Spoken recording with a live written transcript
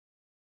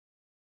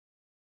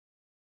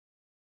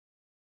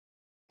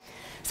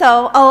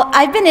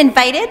I've been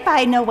invited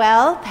by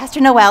Noelle,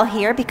 Pastor Noelle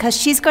here, because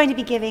she's going to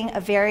be giving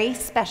a very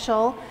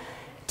special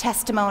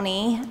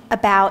testimony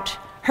about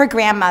her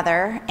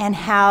grandmother and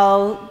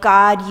how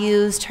God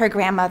used her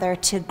grandmother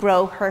to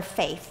grow her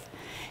faith.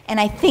 And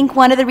I think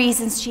one of the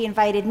reasons she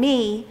invited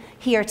me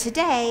here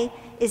today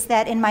is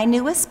that in my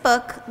newest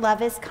book,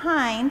 Love is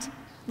Kind,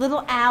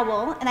 little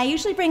owl, and I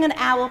usually bring an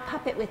owl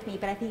puppet with me,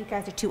 but I think you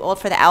guys are too old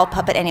for the owl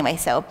puppet anyway,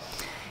 so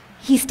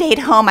he stayed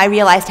home. I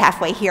realized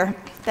halfway here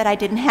that I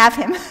didn't have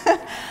him.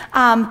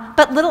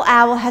 But little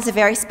owl has a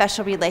very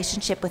special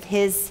relationship with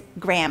his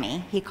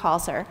Grammy, he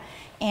calls her,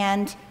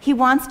 and he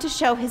wants to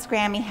show his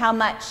Grammy how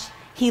much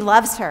he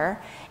loves her,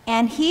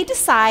 and he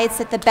decides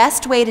that the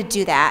best way to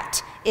do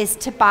that is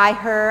to buy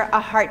her a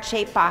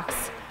heart-shaped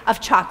box of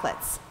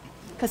chocolates,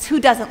 because who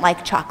doesn't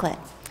like chocolate?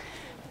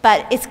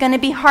 But it's going to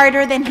be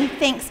harder than he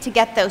thinks to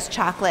get those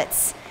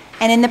chocolates,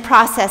 and in the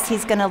process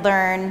he's going to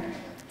learn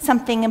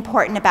something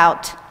important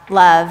about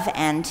love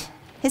and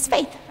his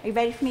faith. Are you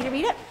ready for me to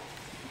read it?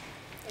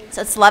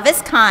 So it's Love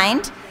is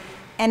Kind,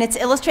 and it's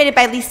illustrated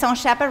by Lisson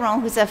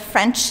Chaperon, who's a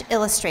French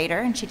illustrator,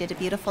 and she did a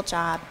beautiful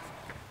job.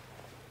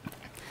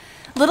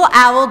 Little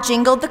owl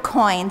jingled the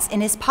coins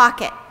in his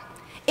pocket.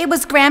 It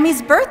was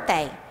Grammy's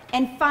birthday,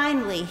 and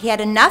finally he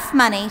had enough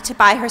money to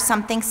buy her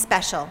something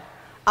special,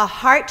 a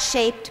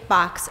heart-shaped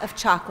box of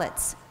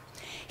chocolates.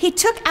 He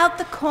took out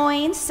the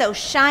coins, so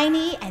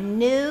shiny and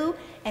new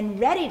and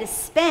ready to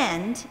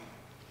spend,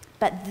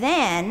 but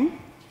then,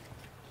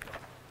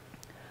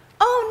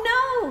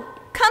 oh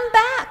no, come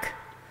back.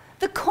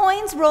 The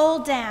coins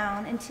rolled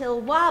down until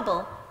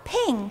wobble,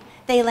 ping,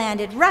 they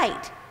landed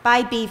right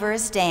by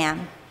Beaver's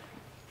dam.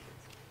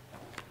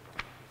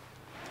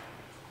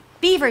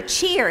 Beaver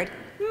cheered.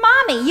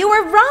 Mommy, you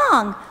were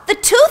wrong. The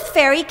tooth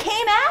fairy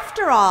came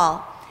after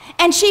all,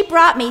 and she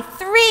brought me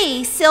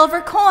 3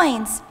 silver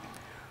coins.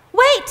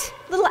 Wait,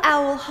 little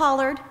owl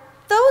hollered,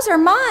 those are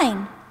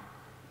mine.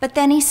 But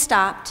then he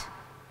stopped.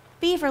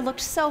 Beaver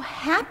looked so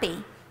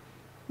happy.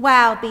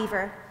 Wow,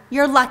 Beaver,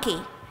 you're lucky.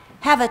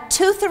 Have a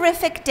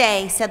tootherific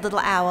day, said little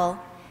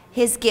owl.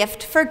 His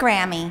gift for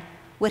Grammy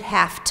would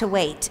have to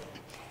wait.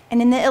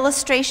 And in the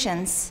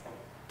illustrations,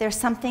 there's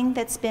something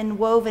that's been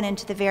woven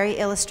into the very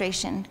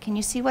illustration. Can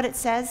you see what it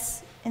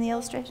says in the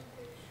illustration?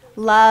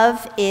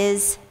 Love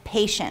is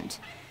patient.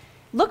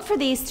 Look for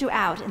these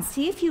throughout and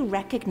see if you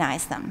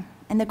recognize them.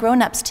 And the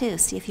grown-ups too,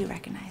 see if you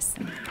recognize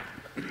them.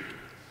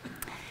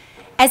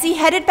 As he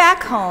headed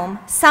back home,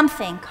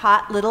 something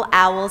caught little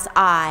owl's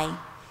eye.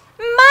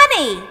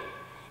 Money!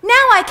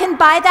 Now I can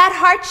buy that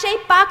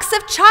heart-shaped box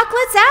of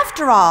chocolates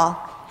after all.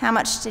 How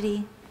much did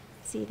he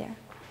see there?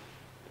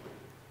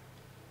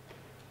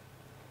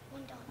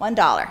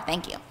 $1,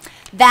 thank you.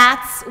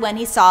 That's when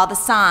he saw the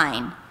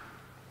sign.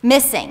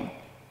 Missing,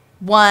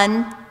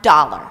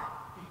 $1.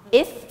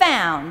 If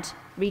found,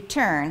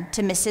 return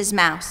to Mrs.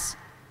 Mouse.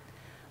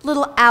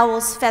 Little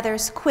owl's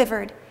feathers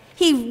quivered.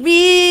 He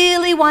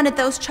really wanted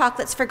those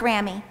chocolates for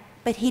Grammy,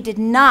 but he did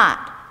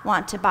not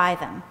want to buy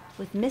them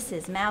with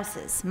Mrs.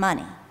 Mouse's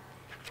money.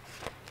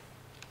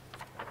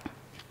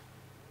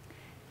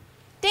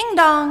 Ding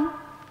dong,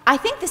 I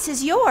think this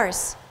is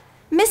yours.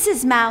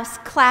 Mrs. Mouse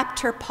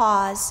clapped her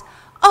paws.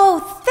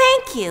 Oh,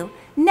 thank you.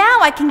 Now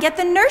I can get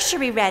the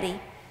nursery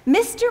ready.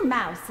 Mr.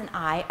 Mouse and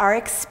I are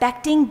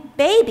expecting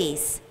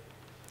babies.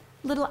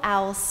 Little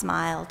owl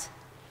smiled.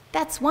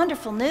 That's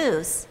wonderful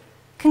news.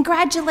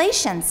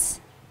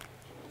 Congratulations.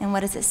 And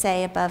what does it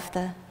say above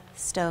the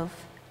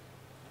stove?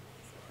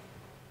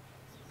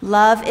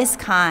 Love is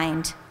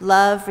kind.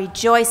 Love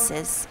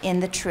rejoices in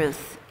the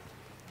truth.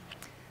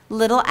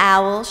 Little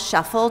owl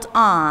shuffled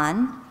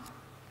on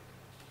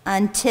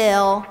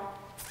until,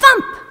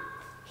 thump,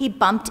 he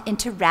bumped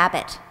into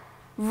Rabbit.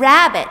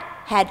 Rabbit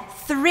had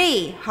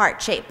 3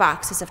 heart-shaped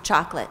boxes of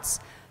chocolates.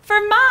 For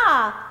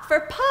Ma,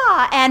 for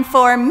Pa, and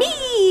for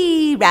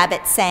me,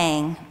 Rabbit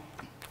sang.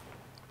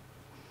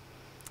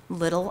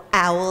 Little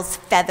owl's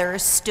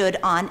feathers stood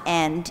on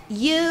end.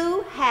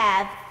 You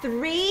have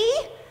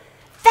 3?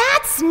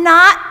 That's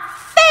not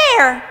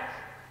fair.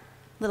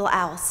 Little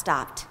owl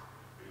stopped.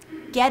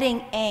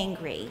 Getting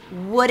angry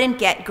wouldn't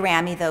get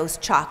Grammy those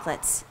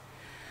chocolates.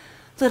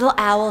 Little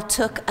owl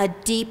took a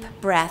deep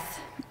breath.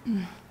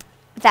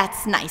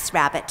 That's nice,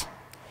 Rabbit.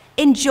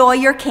 Enjoy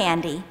your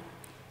candy.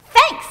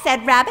 Thanks,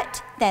 said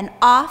Rabbit. Then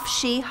off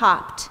she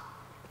hopped.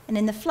 And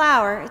in the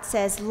flower, it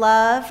says,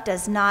 love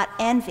does not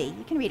envy.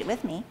 You can read it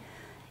with me.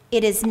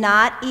 It is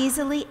not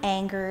easily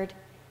angered.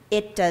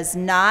 It does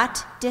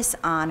not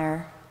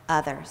dishonor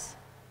others.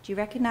 Do you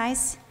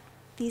recognize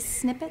these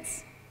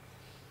snippets?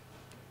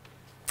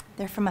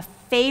 They're from a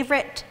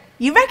favorite.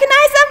 You recognize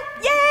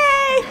them?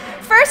 Yay!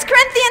 1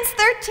 Corinthians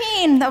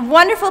 13, a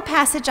wonderful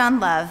passage on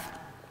love.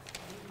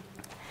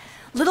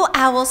 Little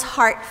owl's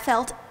heart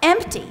felt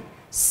empty.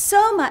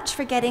 So much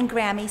for getting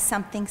Grammy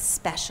something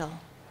special.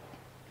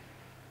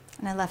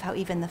 And I love how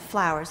even the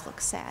flowers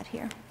look sad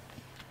here.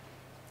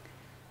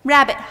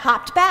 Rabbit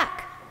hopped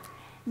back.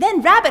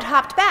 Then Rabbit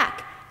hopped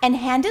back and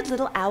handed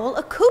little owl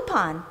a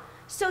coupon.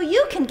 So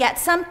you can get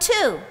some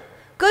too.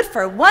 good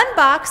for 1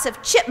 box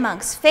of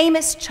Chipmunk's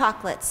famous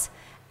chocolates.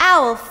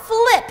 Owl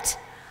flipped.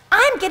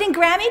 I'm getting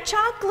Grammy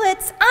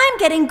chocolates. I'm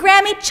getting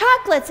Grammy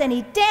chocolates. And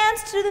he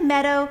danced through the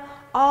meadow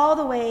all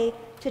the way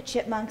to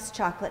Chipmunk's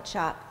chocolate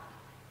shop.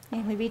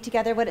 And we read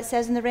together what it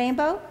says in the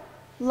rainbow.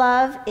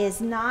 Love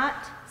is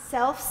not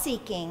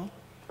self-seeking.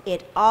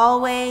 It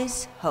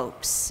always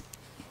hopes.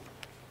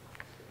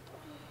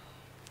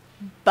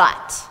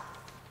 But,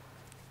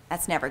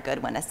 that's never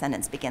good when a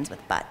sentence begins with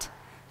but.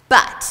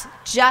 But,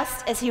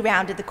 just as he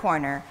rounded the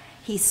corner,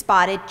 he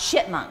spotted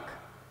Chipmunk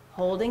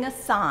holding a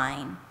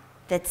sign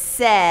that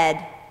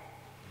said,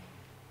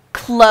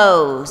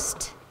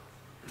 closed.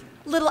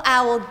 Little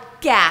Owl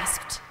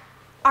gasped.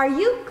 Are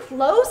you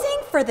closing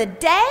for the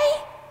day?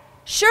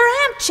 Sure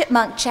am,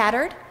 Chipmunk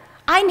chattered.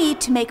 I need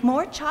to make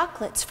more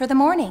chocolates for the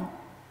morning.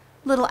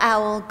 Little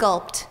Owl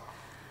gulped.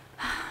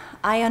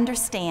 I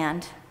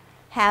understand.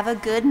 Have a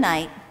good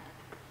night.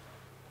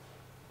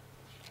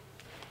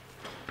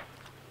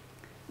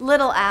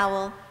 Little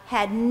Owl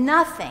had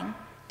nothing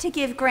to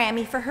give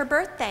Grammy for her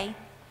birthday.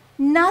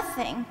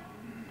 Nothing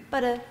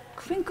but a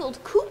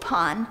crinkled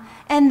coupon,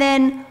 and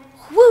then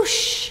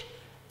whoosh,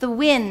 the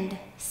wind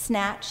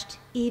snatched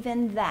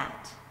even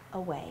that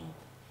away.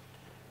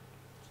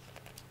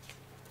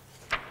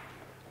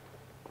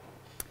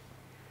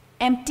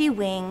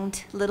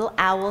 Empty-winged, Little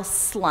Owl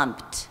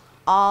slumped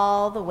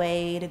all the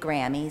way to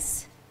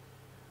Grammy's.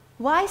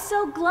 Why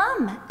so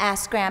glum?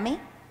 Asked Grammy.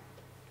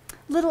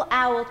 Little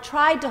Owl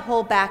tried to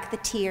hold back the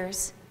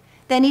tears.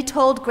 Then he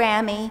told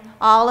Grammy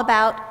all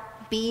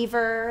about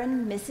Beaver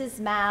and Mrs.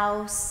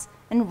 Mouse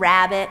and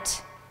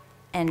Rabbit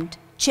and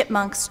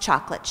Chipmunk's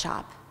chocolate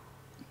shop.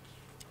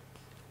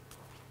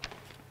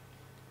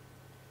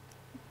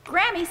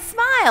 Grammy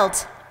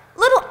smiled.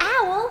 Little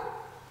Owl,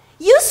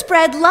 you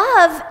spread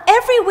love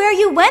everywhere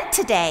you went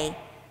today.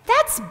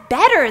 That's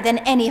better than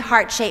any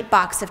heart-shaped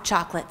box of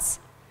chocolates.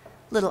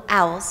 Little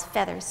Owl's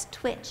feathers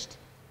twitched.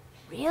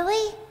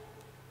 Really?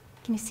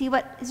 Can you see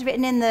what is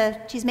written in the,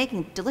 she's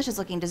making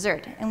delicious-looking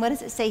dessert. And what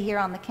does it say here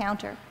on the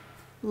counter?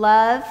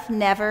 Love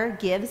never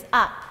gives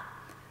up.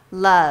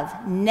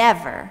 Love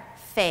never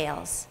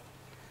fails.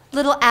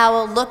 Little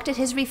Owl looked at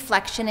his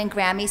reflection in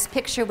Grammy's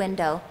picture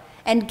window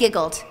and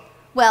giggled.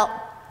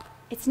 Well,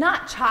 it's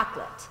not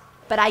chocolate,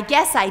 but I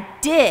guess I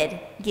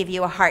did give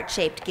you a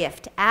heart-shaped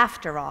gift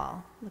after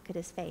all. Look at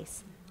his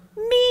face.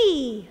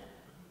 Me!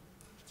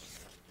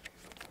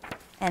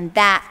 And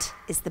that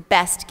is the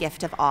best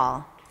gift of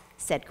all,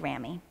 said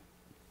Grammy.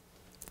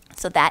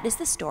 So that is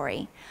the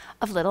story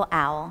of Little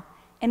Owl.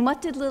 And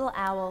what did Little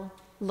Owl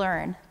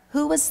learn?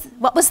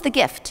 What was the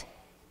gift?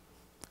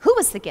 Who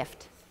was the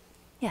gift?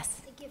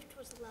 Yes? The gift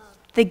was love.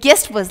 The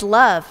gift was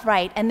love,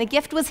 right. And the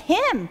gift was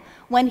him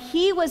when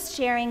he was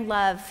sharing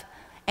love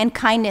and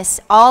kindness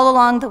all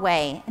along the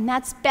way. And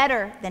that's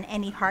better than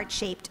any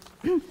heart-shaped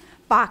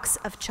box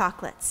of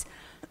chocolates.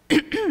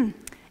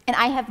 And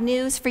I have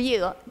news for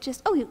you.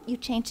 You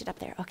changed it up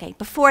there. Okay,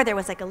 before there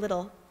was like a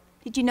little,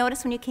 did you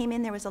notice when you came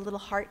in there was a little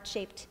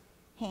heart-shaped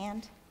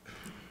hand?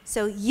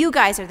 So you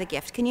guys are the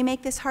gift. Can you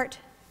make this heart?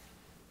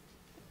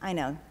 I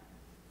know.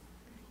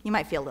 You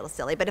might feel a little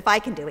silly, but if I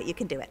can do it, you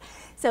can do it.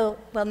 So,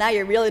 well, now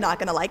you're really not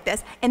going to like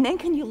this. And then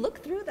can you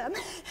look through them?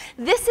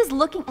 This is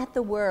looking at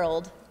the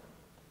world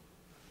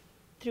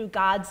with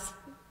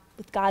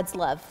God's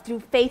love,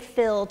 through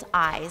faith-filled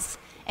eyes.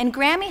 And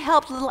Grammy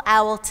helped Little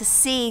Owl to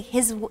see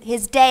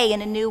his day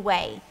in a new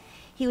way.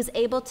 He was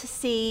able to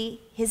see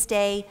his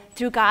day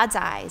through God's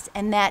eyes,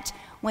 and that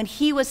when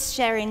he was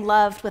sharing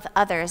love with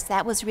others,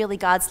 that was really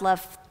God's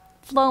love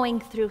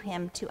flowing through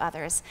him to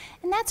others.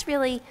 And that's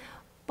really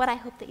what I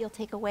hope that you'll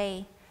take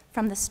away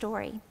from the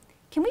story.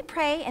 Can we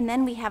pray, and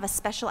then we have a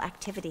special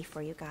activity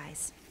for you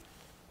guys.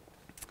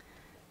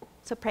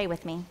 So pray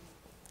with me.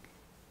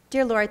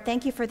 Dear Lord,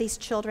 thank you for these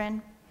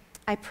children.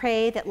 I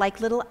pray that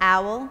like Little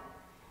Owl,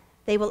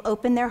 they will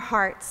open their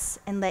hearts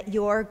and let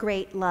your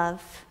great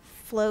love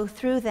flow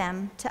through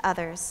them to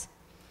others.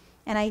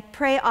 And I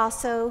pray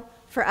also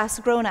for us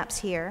grown-ups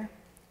here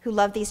who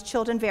love these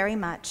children very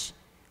much,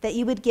 that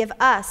you would give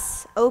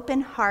us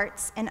open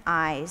hearts and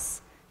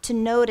eyes to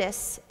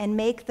notice and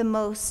make the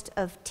most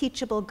of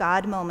teachable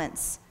God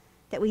moments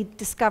that we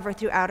discover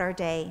throughout our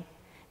day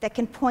that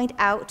can point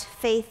out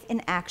faith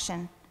in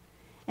action.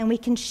 And we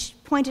can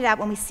point it out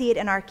when we see it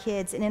in our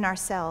kids and in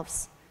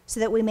ourselves, so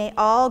that we may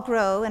all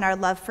grow in our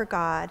love for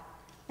God,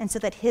 and so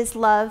that his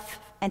love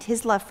and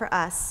his love for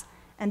us,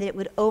 and that it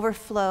would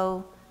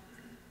overflow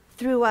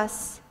through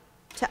us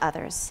to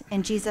others.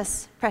 In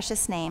Jesus'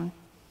 precious name,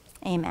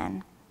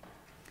 amen.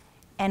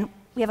 And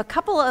we have a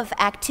couple of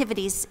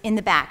activities in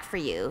the back for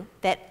you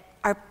that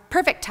are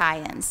perfect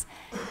tie-ins.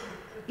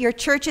 Your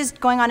church is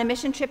going on a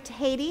mission trip to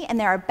Haiti, and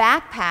there are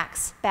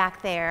backpacks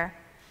back there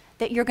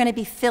that you're going to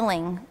be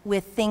filling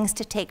with things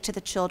to take to the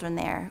children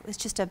there. It was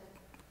just a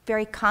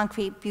very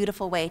concrete,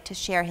 beautiful way to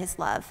share his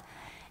love.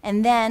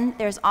 And then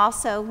there's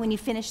also, when you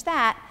finish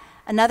that,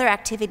 another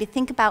activity.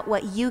 Think about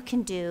what you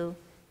can do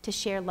to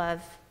share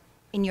love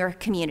in your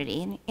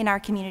community, in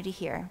our community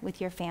here, with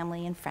your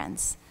family and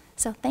friends.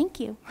 So thank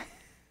you.